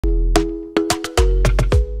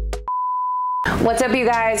What's up, you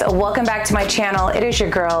guys? Welcome back to my channel. It is your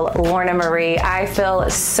girl, Lorna Marie. I feel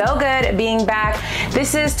so good being back.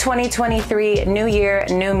 This is 2023, new year,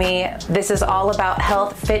 new me. This is all about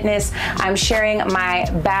health, fitness. I'm sharing my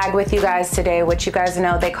bag with you guys today, which you guys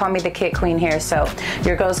know, they call me the kit queen here. So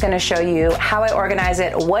your girl's gonna show you how I organize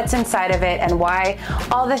it, what's inside of it, and why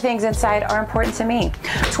all the things inside are important to me.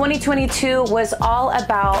 2022 was all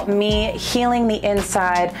about me healing the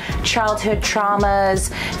inside, childhood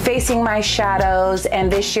traumas, facing my shadows, and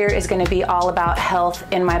this year is going to be all about health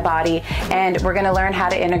in my body, and we're going to learn how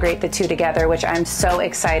to integrate the two together, which I'm so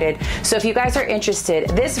excited. So if you guys are interested,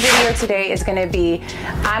 this video today is going to be,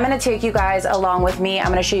 I'm going to take you guys along with me. I'm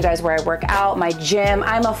going to show you guys where I work out, my gym.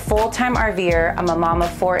 I'm a full-time RVer. I'm a mom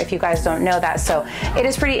of 4 if you guys don't know that. So it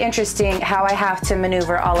is pretty interesting how I have to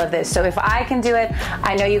maneuver all of this. So if I can do it,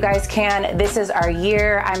 I know you guys can. This is our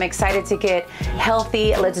year. I'm excited to get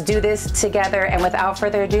healthy. Let's do this together. And without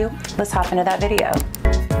further ado, let's hop into that video.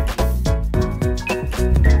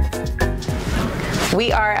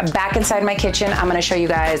 We are back inside my kitchen. I'm gonna show you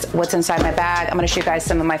guys what's inside my bag. I'm gonna show you guys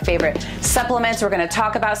some of my favorite supplements. We're gonna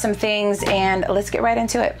talk about some things, and let's get right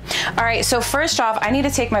into it. All right, so first off, I need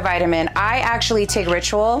to take my vitamin. I actually take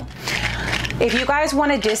Ritual. If you guys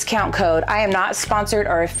want a discount code, I am not sponsored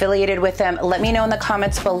or affiliated with them. Let me know in the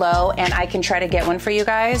comments below and I can try to get one for you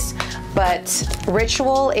guys. But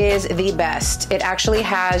Ritual is the best. It actually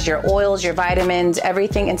has your oils, your vitamins,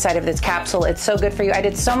 everything inside of this capsule. It's so good for you. I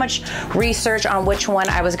did so much research on which one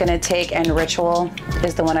I was gonna take, and Ritual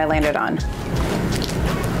is the one I landed on.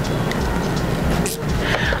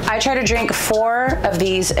 I try to drink 4 of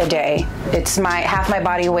these a day. It's half my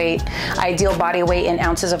body weight, ideal body weight in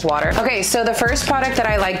ounces of water. Okay, so the first product that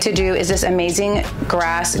I like to do is this amazing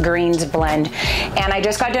grass greens blend. And I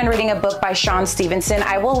just got done reading a book by Sean Stevenson.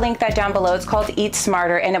 I will link that down below. It's called Eat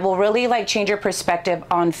Smarter, and it will really change your perspective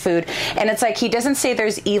on food. And it's he doesn't say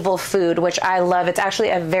there's evil food, which I love. It's actually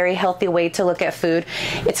a very healthy way to look at food.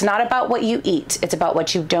 It's not about what you eat, it's about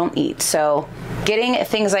what you don't eat. So getting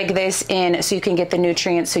things like this in so you can get the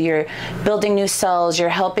nutrients, so you're building new cells, you're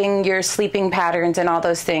helping your sleeping patterns and all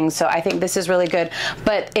those things. So I think this is really good,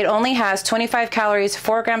 but it only has 25 calories,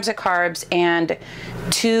 4 grams of carbs, and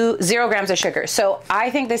 0 grams of sugar. So I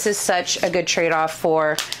think this is such a good trade-off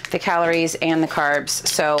for the calories and the carbs.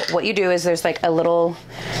 So what you do is there's a little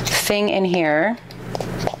thing in here,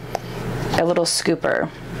 a little scooper.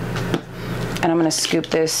 And I'm gonna scoop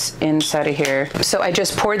this inside of here. So I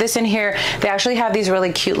just poured this in here. They actually have these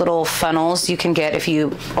really cute little funnels you can get if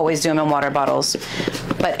you always do them in water bottles.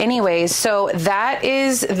 But anyways, so that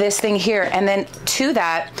is this thing here. And then to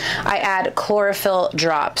that, I add chlorophyll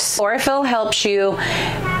drops. Chlorophyll helps you.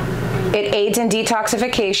 It aids in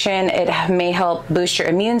detoxification. It may help boost your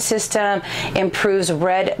immune system, improves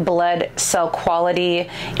red blood cell quality.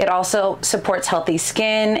 It also supports healthy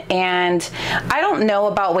skin. And I don't know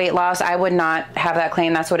about weight loss. I would not have that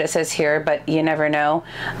claim. That's what it says here, but you never know.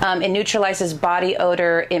 It neutralizes body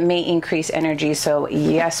odor. It may increase energy. So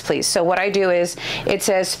yes, please. So what I do is it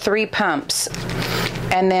says 3 pumps.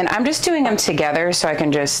 And then I'm just doing them together so I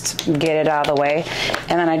can just get it out of the way.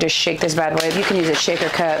 And then I just shake this bad boy. You can use a shaker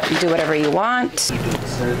cup, do whatever you want.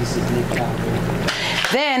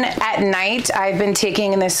 Then at night, I've been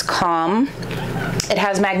taking this Calm. It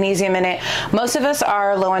has magnesium in it. Most of us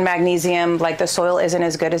are low in magnesium, the soil isn't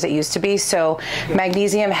as good as it used to be. So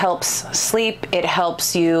magnesium helps sleep. It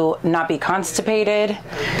helps you not be constipated.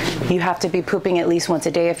 You have to be pooping at least once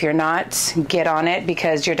a day. If you're not, get on it,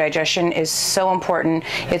 because your digestion is so important.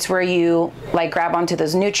 It's where you grab onto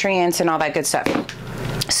those nutrients and all that good stuff.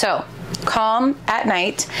 So Calm at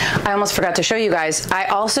night. I almost forgot to show you guys. I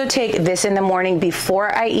also take this in the morning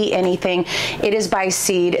before I eat anything. It is by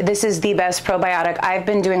Seed. This is the best probiotic. I've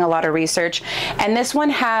been doing a lot of research, and this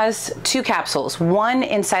one has 2 capsules, one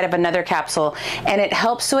inside of another capsule, and it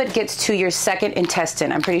helps so it gets to your second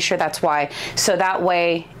intestine. I'm pretty sure that's why. So that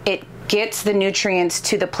way it gets the nutrients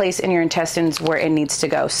to the place in your intestines where it needs to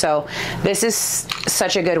go. So this is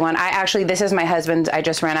such a good one. This is my husband's. I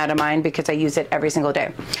just ran out of mine because I use it every single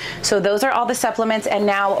day. So those are all the supplements, and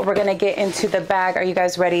now we're gonna get into the bag. Are you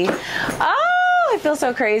guys ready? Oh, I feel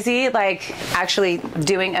so crazy, actually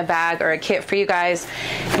doing a bag or a kit for you guys.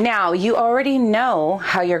 Now, you already know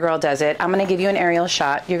how your girl does it. I'm gonna give you an aerial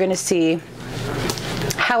shot. You're gonna see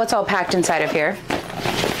how it's all packed inside of here.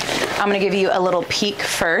 I'm gonna give you a little peek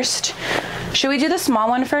first. Should we do the small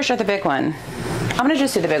one first or the big one? I'm gonna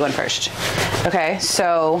just do the big one first. Okay,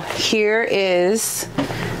 so here is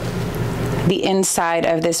the inside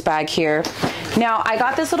of this bag here. Now, I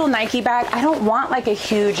got this little Nike bag. I don't want like a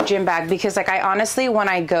huge gym bag because like I honestly, when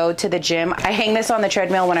I go to the gym, I hang this on the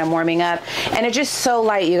treadmill when I'm warming up and it's just so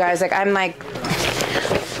light, you guys. Like I'm like,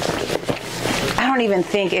 I don't even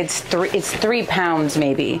think it's 3 pounds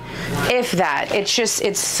maybe, if that.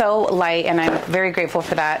 It's so light, and I'm very grateful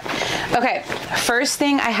for that. Okay, first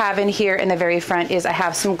thing I have in here in the very front is I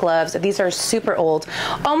have some gloves. These are super old.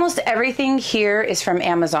 Almost everything here is from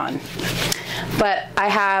Amazon. But I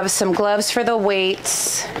have some gloves for the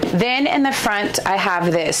weights. Then in the front, I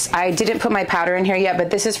have this. I didn't put my powder in here yet, but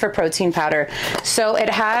this is for protein powder. So it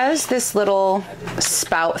has this little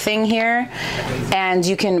spout thing here, and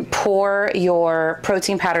you can pour your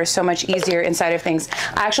protein powder so much easier inside of things.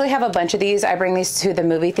 I actually have a bunch of these. I bring these to the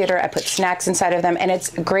movie theater. I put snacks inside of them, and it's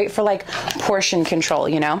great for like portion control,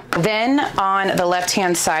 you know? Then on the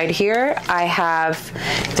left-hand side here, I have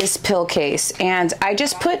this pill case, and I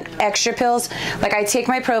just put extra pills. Like I take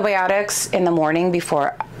my probiotics in the morning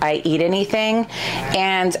before I eat anything,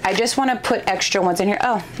 and I just want to put extra ones in here.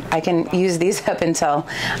 Oh, I can use these up until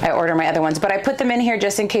I order my other ones, but I put them in here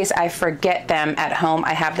just in case I forget them at home.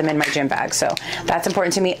 I have them in my gym bag, so that's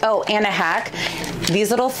important to me. Oh, and a hack. These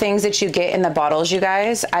little things that you get in the bottles, you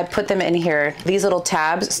guys, I put them in here. These little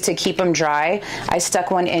tabs to keep them dry. I stuck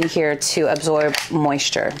one in here to absorb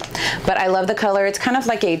moisture. But I love the color. It's kind of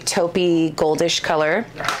like a taupey goldish color.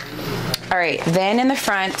 All right, then in the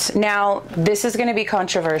front, now this is gonna be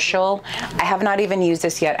controversial. I have not even used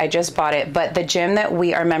this yet, I just bought it, but the gym that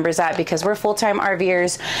we are members at, because we're full-time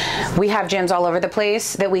RVers, we have gyms all over the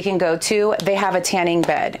place that we can go to. They have a tanning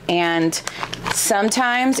bed, and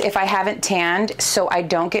sometimes if I haven't tanned, so I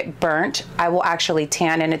don't get burnt, I will actually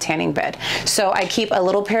tan in a tanning bed. So I keep a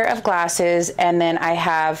little pair of glasses, and then I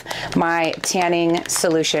have my tanning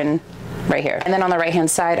solution right here. And then on the right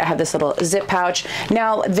hand side, I have this little zip pouch.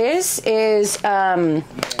 Now this is, I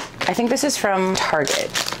think this is from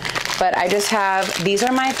Target, but I just have, these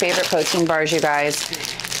are my favorite protein bars, you guys.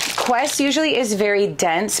 Quest usually is very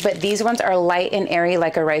dense, but these ones are light and airy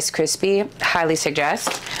like a Rice Krispie. Highly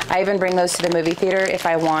suggest. I even bring those to the movie theater if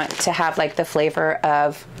I want to have like the flavor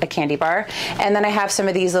of a candy bar. And then I have some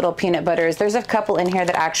of these little peanut butters. There's a couple in here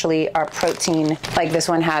that actually are protein, like this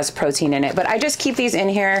one has protein in it. But I just keep these in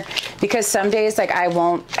here because some days like I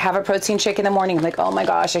won't have a protein shake in the morning. I'm like, oh my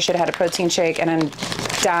gosh, I should have had a protein shake, and I'm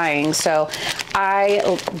dying. So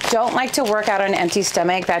I don't like to work out on an empty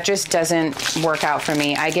stomach. That just doesn't work out for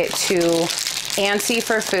me. I get too antsy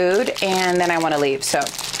for food, and then I want to leave. So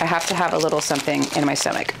I have to have a little something in my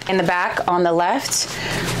stomach. In the back on the left,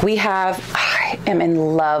 we have, I am in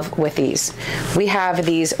love with these. We have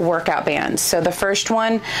these workout bands. So the first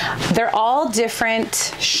one, they're all different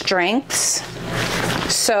strengths.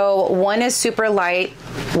 So one is super light,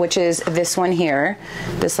 which is this one here,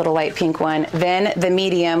 this little light pink one. Then the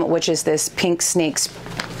medium, which is this pink snake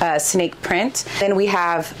print. Then we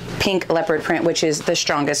have pink leopard print, which is the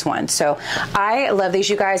strongest one. So I love these,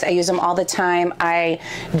 you guys. I use them all the time. I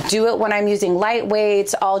do it when I'm using light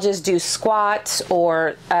weights. I'll just do squats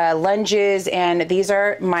or lunges, and these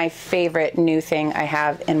are my favorite new thing I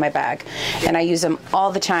have in my bag. And I use them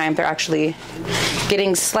all the time. They're actually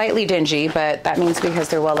getting slightly dingy, but that means because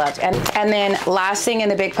they're well loved. And then last thing in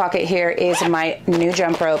the big pocket here is my new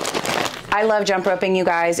jump rope. I love jump roping, you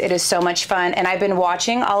guys. It is so much fun, and I've been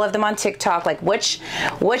watching all of them on TikTok, like which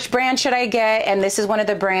brand should I get, and this is one of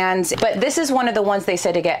the brands, but this is one of the ones they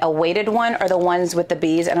said to get, a weighted one or the ones with the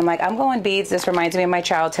beads, and I'm like, I'm going beads. This reminds me of my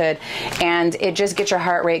childhood, and it just gets your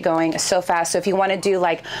heart rate going so fast. So if you want to do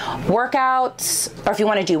like workouts, or if you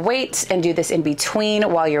want to do weights and do this in between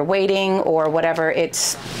while you're waiting or whatever,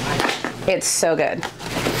 it's so good.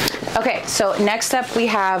 Okay, so next up we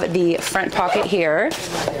have the front pocket here.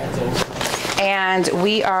 And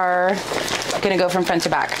we are gonna go from front to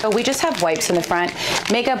back. So we just have wipes in the front.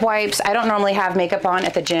 Makeup wipes. I don't normally have makeup on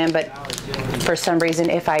at the gym, but for some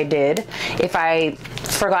reason, if I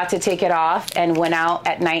forgot to take it off and went out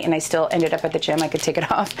at night and I still ended up at the gym, I could take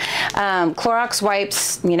it off. Clorox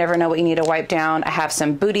wipes, you never know what you need to wipe down. I have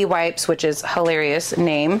some booty wipes, which is hilarious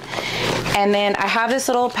name. And then I have this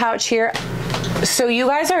little pouch here. So you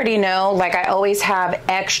guys already know, like I always have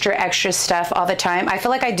extra stuff all the time. I feel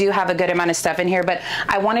like I do have a good amount of stuff in here, but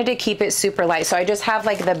I wanted to keep it super light. So I just have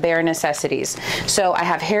like the bare necessities. So I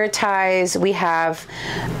have hair ties, we have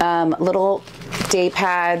little day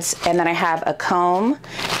pads, and then I have a comb,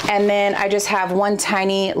 and then I just have one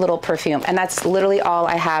tiny little perfume, and that's literally all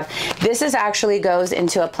I have. This is actually goes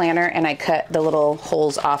into a planner, and I cut the little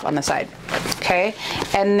holes off on the side. Okay,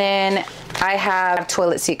 and then I have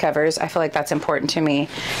toilet seat covers. I feel like that's important to me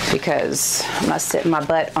because I'm not sitting my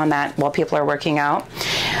butt on that while people are working out.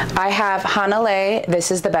 I have Hanalei. This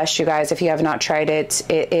is the best, you guys, if you have not tried it.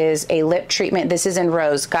 It is a lip treatment. This is in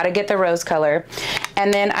rose. Got to get the rose color.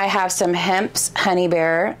 And then I have some Hemp's Honey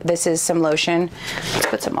Bear. This is some lotion. Let's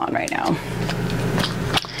put some on right now.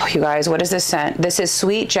 Oh, you guys, what is this scent? This is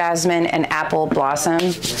sweet jasmine and apple blossom.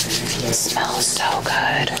 It smells so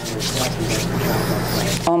good.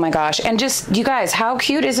 Oh my gosh. And just, you guys, how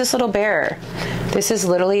cute is this little bear? This is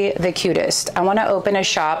literally the cutest. I want to open a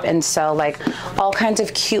shop and sell like all kinds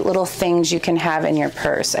of cute little things you can have in your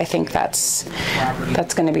purse. I think that's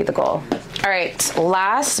going to be the goal. All right,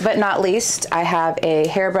 last but not least, I have a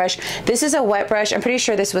hairbrush. This is a wet brush. I'm pretty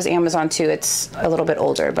sure this was Amazon too. It's a little bit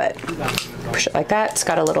older, but push it like that. It's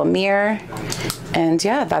got a little mirror. And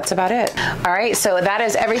yeah, that's about it. All right, so that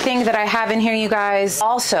is everything that I have in here, you guys.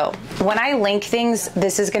 Also, when I link things,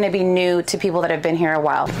 this is gonna be new to people that have been here a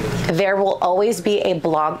while. There will always be a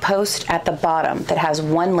blog post at the bottom that has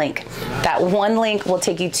one link. That one link will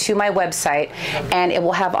take you to my website and it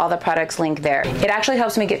will have all the products linked there. It actually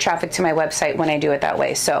helps me get traffic to my website when I do it that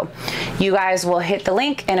way. So you guys will hit the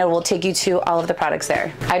link and it will take you to all of the products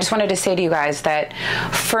there. I just wanted to say to you guys that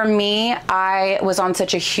for me, I was on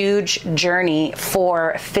such a huge journey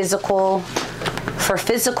for physical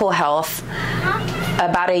health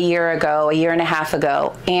about a year and a half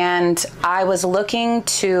ago, and I was looking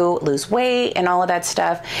to lose weight and all of that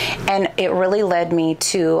stuff, and it really led me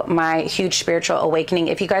to my huge spiritual awakening.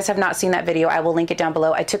 If you guys have not seen that video, I will link it down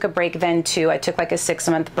below. I took a break then too. I took like a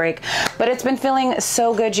 6-month break, but it's been feeling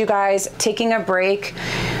so good, you guys. Taking a break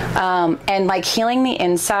and like healing the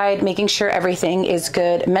inside, making sure everything is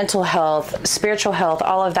good, mental health, spiritual health,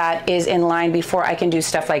 all of that is in line before I can do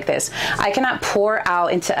stuff like this. I cannot pour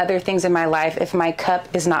out into other things in my life if my cup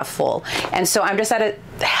is not full. And so I'm just at a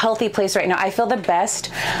healthy place right now. I feel the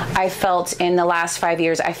best I felt in the last 5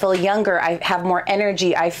 years. I feel younger. I have more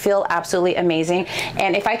energy. I feel absolutely amazing.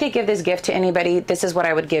 And if I could give this gift to anybody, this is what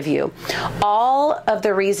I would give you. All of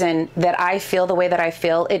the reason that I feel the way that I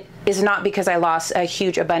feel, it is not because I lost a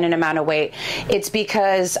huge abundant amount of weight. It's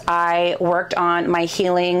because I worked on my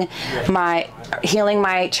healing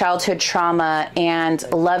my childhood trauma and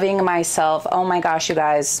loving myself. Oh my gosh, you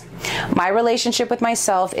guys. My relationship with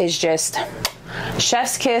myself is just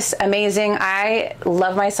chef's kiss, amazing. I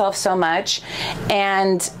love myself so much.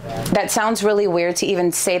 And that sounds really weird to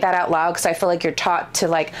even say that out loud, because I feel like you're taught to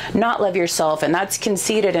like not love yourself, and that's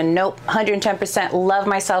conceited. And nope, 110% love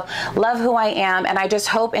myself, love who I am. And I just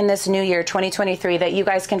hope in this new year, 2023, that you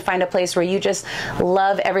guys can find a place where you just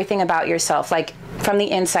love everything about yourself, like from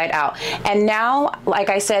the inside out. And now, like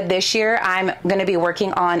I said, this year, I'm going to be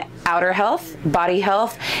working on outer health, body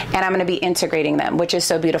health, and I'm going to be integrating them, which is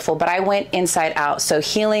so beautiful. But I went inside out. So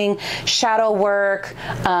healing, shadow work,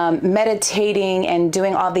 meditating, and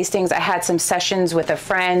doing all these things. I had some sessions with a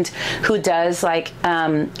friend who does like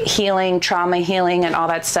healing, trauma healing, and all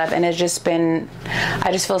that stuff. And it's just been,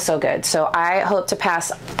 I just feel so good. So I hope to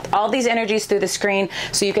pass all these energies through the screen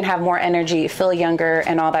so you can have more energy, feel younger,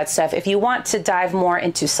 and all that stuff. If you want to dive more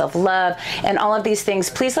into self-love and all of these things,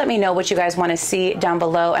 please let me know what you guys want to see down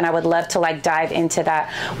below, and I would love to like dive into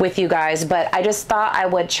that with you guys. But I just thought I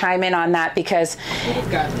would chime in on that because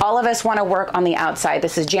all of us want to work on the outside.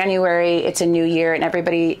 This is January, it's a new year, and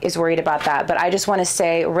everybody is worried about that. But I just want to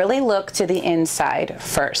say, really look to the inside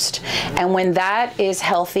first. And when that is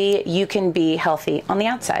healthy, you can be healthy on the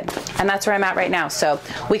outside. And that's where I'm at right now. So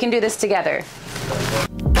we can do this together.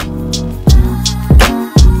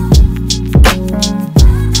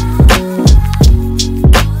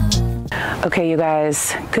 Okay, you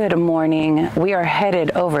guys, good morning. We are headed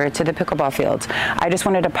over to the pickleball fields. I just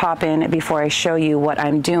wanted to pop in before I show you what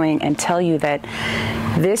I'm doing and tell you that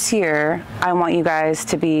this year, I want you guys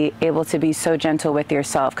to be able to be so gentle with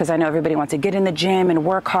yourself, because I know everybody wants to get in the gym and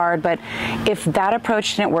work hard, but if that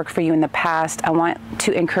approach didn't work for you in the past, I want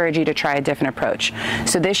to encourage you to try a different approach.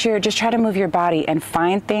 So this year, just try to move your body and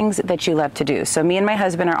find things that you love to do. So me and my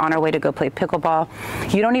husband are on our way to go play pickleball.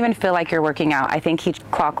 You don't even feel like you're working out. I think he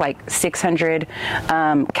clocked like 600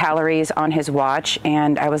 calories on his watch,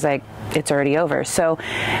 and I was like, it's already over. So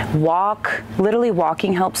literally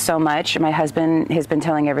walking helps so much. My husband has been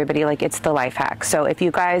telling everybody like it's the life hack. So if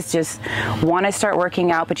you guys just want to start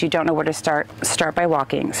working out but you don't know where to start by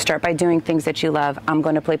walking. Start by doing things that you love. I'm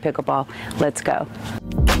going to play pickleball. Let's go. All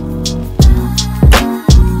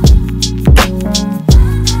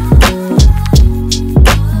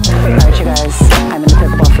right, you guys, I'm in the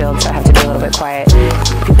pickleball field, so I have to be a little bit quiet.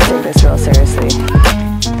 People take this real seriously.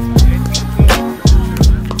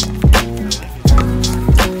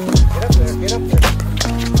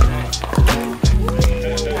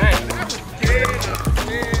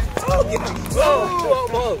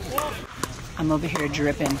 I'm over here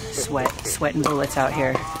dripping sweating bullets out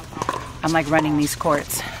here. I'm like running these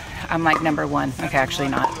courts. I'm like number one. Okay, actually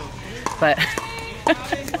not, but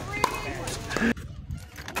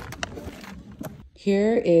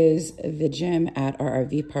Here is the gym at our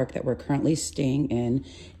RV park that we're currently staying in.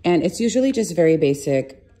 And it's usually just very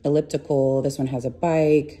basic, elliptical. This one has a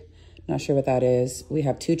bike. Not sure what that is. We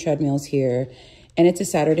have 2 treadmills here. And it's a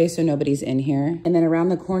Saturday, so nobody's in here. And then around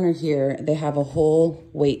the corner here, they have a whole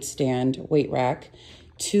weight stand, weight rack,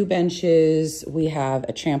 2 benches. We have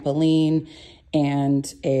a trampoline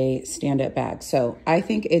and a stand-up bag. So I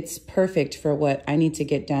think it's perfect for what I need to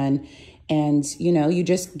get done. And, you know, you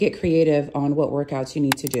just get creative on what workouts you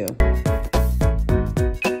need to do.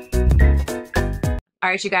 All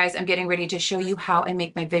right, you guys, I'm getting ready to show you how I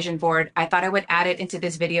make my vision board. I thought I would add it into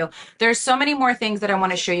this video. There's so many more things that I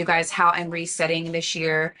want to show you guys how I'm resetting this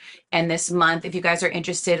year and this month. If you guys are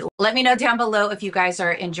interested, let me know down below if you guys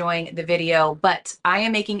are enjoying the video. But I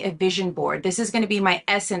am making a vision board. This is going to be my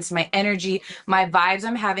essence, my energy, my vibes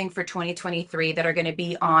I'm having for 2023 that are going to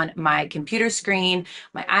be on my computer screen,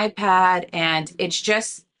 my iPad, and it's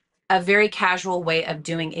just a very casual way of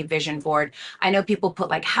doing a vision board. I know people put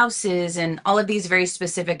like houses and all of these very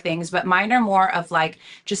specific things, but mine are more of like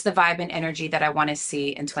just the vibe and energy that I want to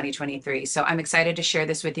see in 2023. So I'm excited to share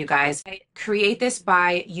this with you guys. I create this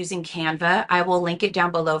by using Canva. I will link it down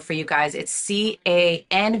below for you guys. It's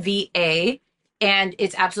CANVA. And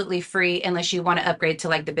it's absolutely free unless you want to upgrade to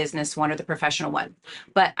like the business one or the professional one.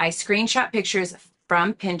 But I screenshot pictures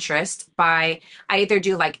from Pinterest I either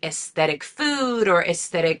do like aesthetic food or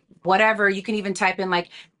aesthetic whatever. You can even type in like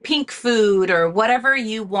pink food or whatever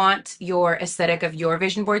you want your aesthetic of your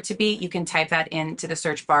vision board to be. You can type that into the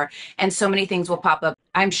search bar and so many things will pop up.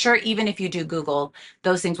 I'm sure even if you do Google,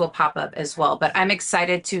 those things will pop up as well. But I'm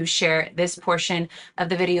excited to share this portion of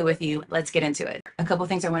the video with you. Let's get into it. A couple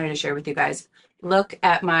things I wanted to share with you guys. Look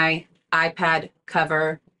at my iPad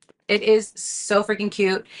cover. It is so freaking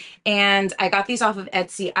cute. And I got these off of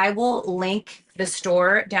Etsy. I will link the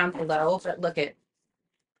store down below, but look at,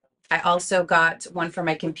 I also got one for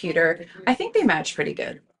my computer. I think they match pretty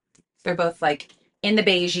good. They're both like in the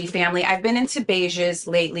beigey family. I've been into beiges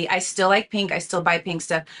lately. I still like pink. I still buy pink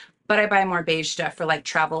stuff, but I buy more beige stuff for like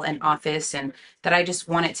travel and office and that I just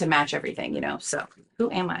want it to match everything, you know? So who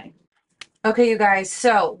am I? Okay, you guys.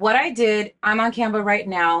 So what I did, I'm on Canva right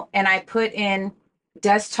now and I put in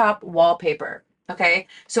desktop wallpaper. Okay,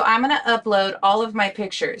 so I'm going to upload all of my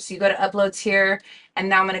pictures. You go to uploads here, and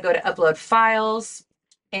now I'm going to go to upload files,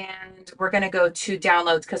 and we're going to go to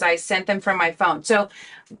downloads because I sent them from my phone. So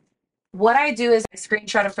what I do is I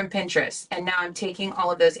screenshot them from Pinterest, and now I'm taking all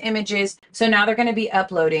of those images. So now they're going to be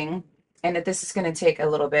uploading, and that this is going to take a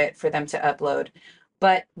little bit for them to upload.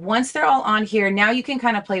 But once they're all on here, now you can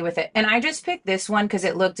kind of play with it. And I just picked this one because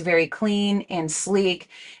it looked very clean and sleek.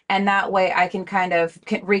 And that way I can kind of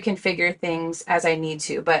reconfigure things as I need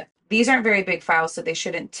to. But these aren't very big files, so they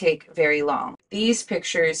shouldn't take very long. These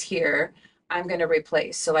pictures here, I'm going to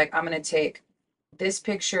replace. So like I'm going to take this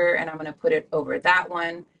picture and I'm going to put it over that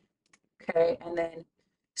one. Okay. And then,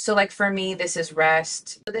 so like for me, this is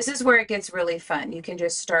rest. So this is where it gets really fun. You can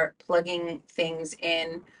just start plugging things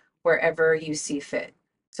in wherever you see fit.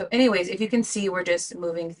 So anyways, if you can see, we're just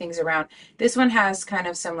moving things around. This one has kind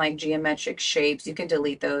of some like geometric shapes. You can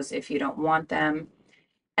delete those if you don't want them.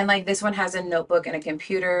 And like this one has a notebook and a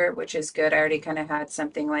computer, which is good. I already kind of had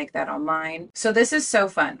something like that on mine. So this is so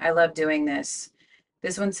fun. I love doing this.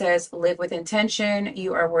 This one says, live with intention.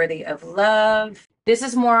 You are worthy of love. This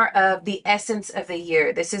is more of the essence of the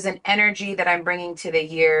year. This is an energy that I'm bringing to the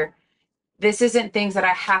year. This isn't things that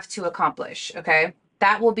I have to accomplish, okay?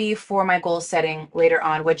 That will be for my goal setting later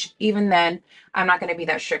on, which even then, I'm not going to be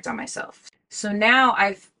that strict on myself. So now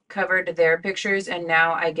I've covered their pictures and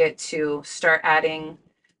now I get to start adding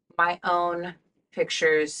my own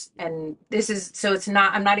pictures. And this is, so it's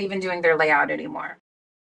not, I'm not even doing their layout anymore.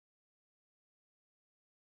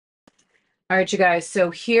 All right, you guys, so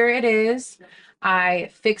here it is. I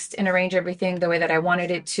fixed and arranged everything the way that I wanted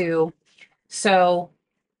it to. So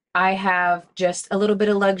I have just a little bit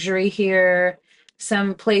of luxury here,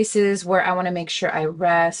 some places where I want to make sure I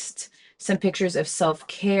rest, some pictures of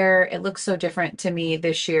self-care. It looks so different to me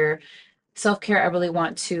this year. Self-care, I really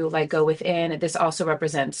want to like go within. This also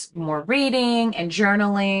represents more reading and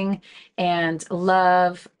journaling and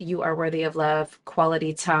love. You are worthy of love,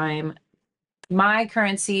 quality time. My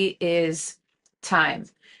currency is time.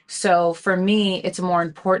 So for me, it's more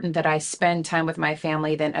important that I spend time with my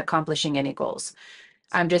family than accomplishing any goals.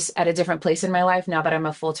 I'm just at a different place in my life now that I'm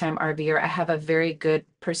a full-time RVer. I have a very good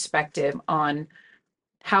perspective on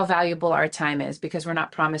how valuable our time is because we're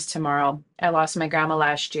not promised tomorrow. I lost my grandma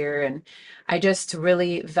last year and I just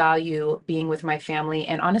really value being with my family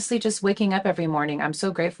and honestly just waking up every morning. I'm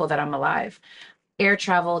so grateful that I'm alive. Air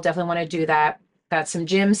travel, definitely want to do that. Got some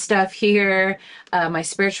gym stuff here, my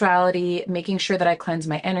spirituality, making sure that I cleanse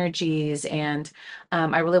my energies. And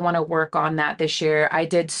I really want to work on that this year. I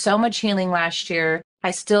did so much healing last year.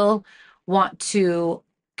 I still want to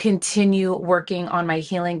continue working on my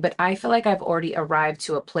healing, but I feel like I've already arrived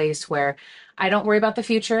to a place where I don't worry about the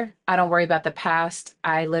future. I don't worry about the past.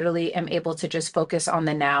 I literally am able to just focus on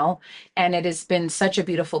the now. And it has been such a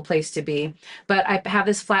beautiful place to be. But I have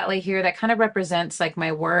this flat lay here that kind of represents like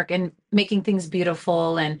my work and making things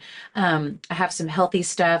beautiful. And I have some healthy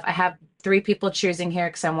stuff. I have 3 people choosing here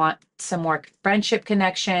because I want some more friendship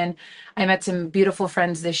connection. I met some beautiful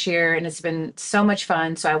friends this year and it's been so much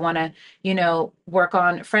fun. So I want to, you know, work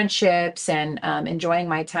on friendships and enjoying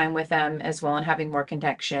my time with them as well and having more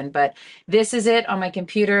connection. But this is it on my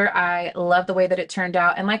computer. I love the way that it turned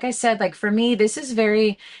out. And like I said, like for me, this is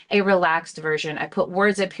very a relaxed version. I put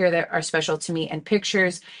words up here that are special to me and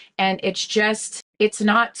pictures, and it's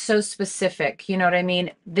not so specific. You know what I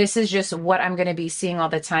mean? This is just what I'm going to be seeing all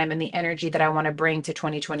the time and the energy that I want to bring to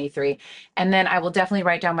 2023. And then I will definitely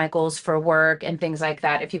write down my goals for work and things like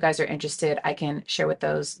that. If you guys are interested, I can share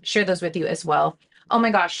those with you as well. Oh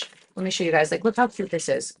my gosh. Let me show you guys. Like, look how cute this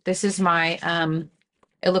is. This is my,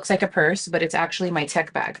 it looks like a purse, but it's actually my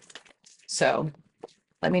tech bag. So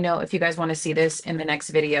let me know if you guys want to see this in the next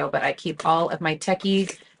video, but I keep all of my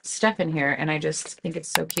techie stuff in here and I just think it's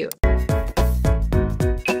so cute.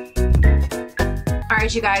 All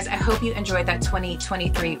right, you guys, I hope you enjoyed that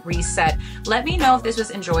 2023 reset. Let me know if this was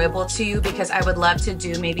enjoyable to you because I would love to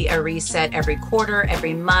do maybe a reset every quarter,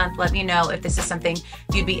 every month. Let me know if this is something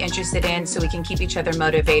you'd be interested in so we can keep each other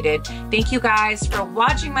motivated. Thank you guys for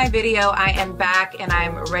watching my video. I am back and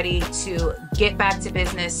I'm ready to get back to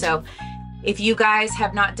business. So if you guys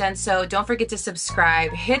have not done so, don't forget to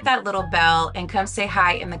subscribe, hit that little bell, and come say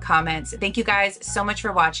hi in the comments. Thank you guys so much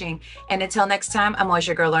for watching. And until next time, I'm always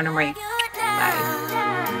your girl, Lorna Marie. Bye.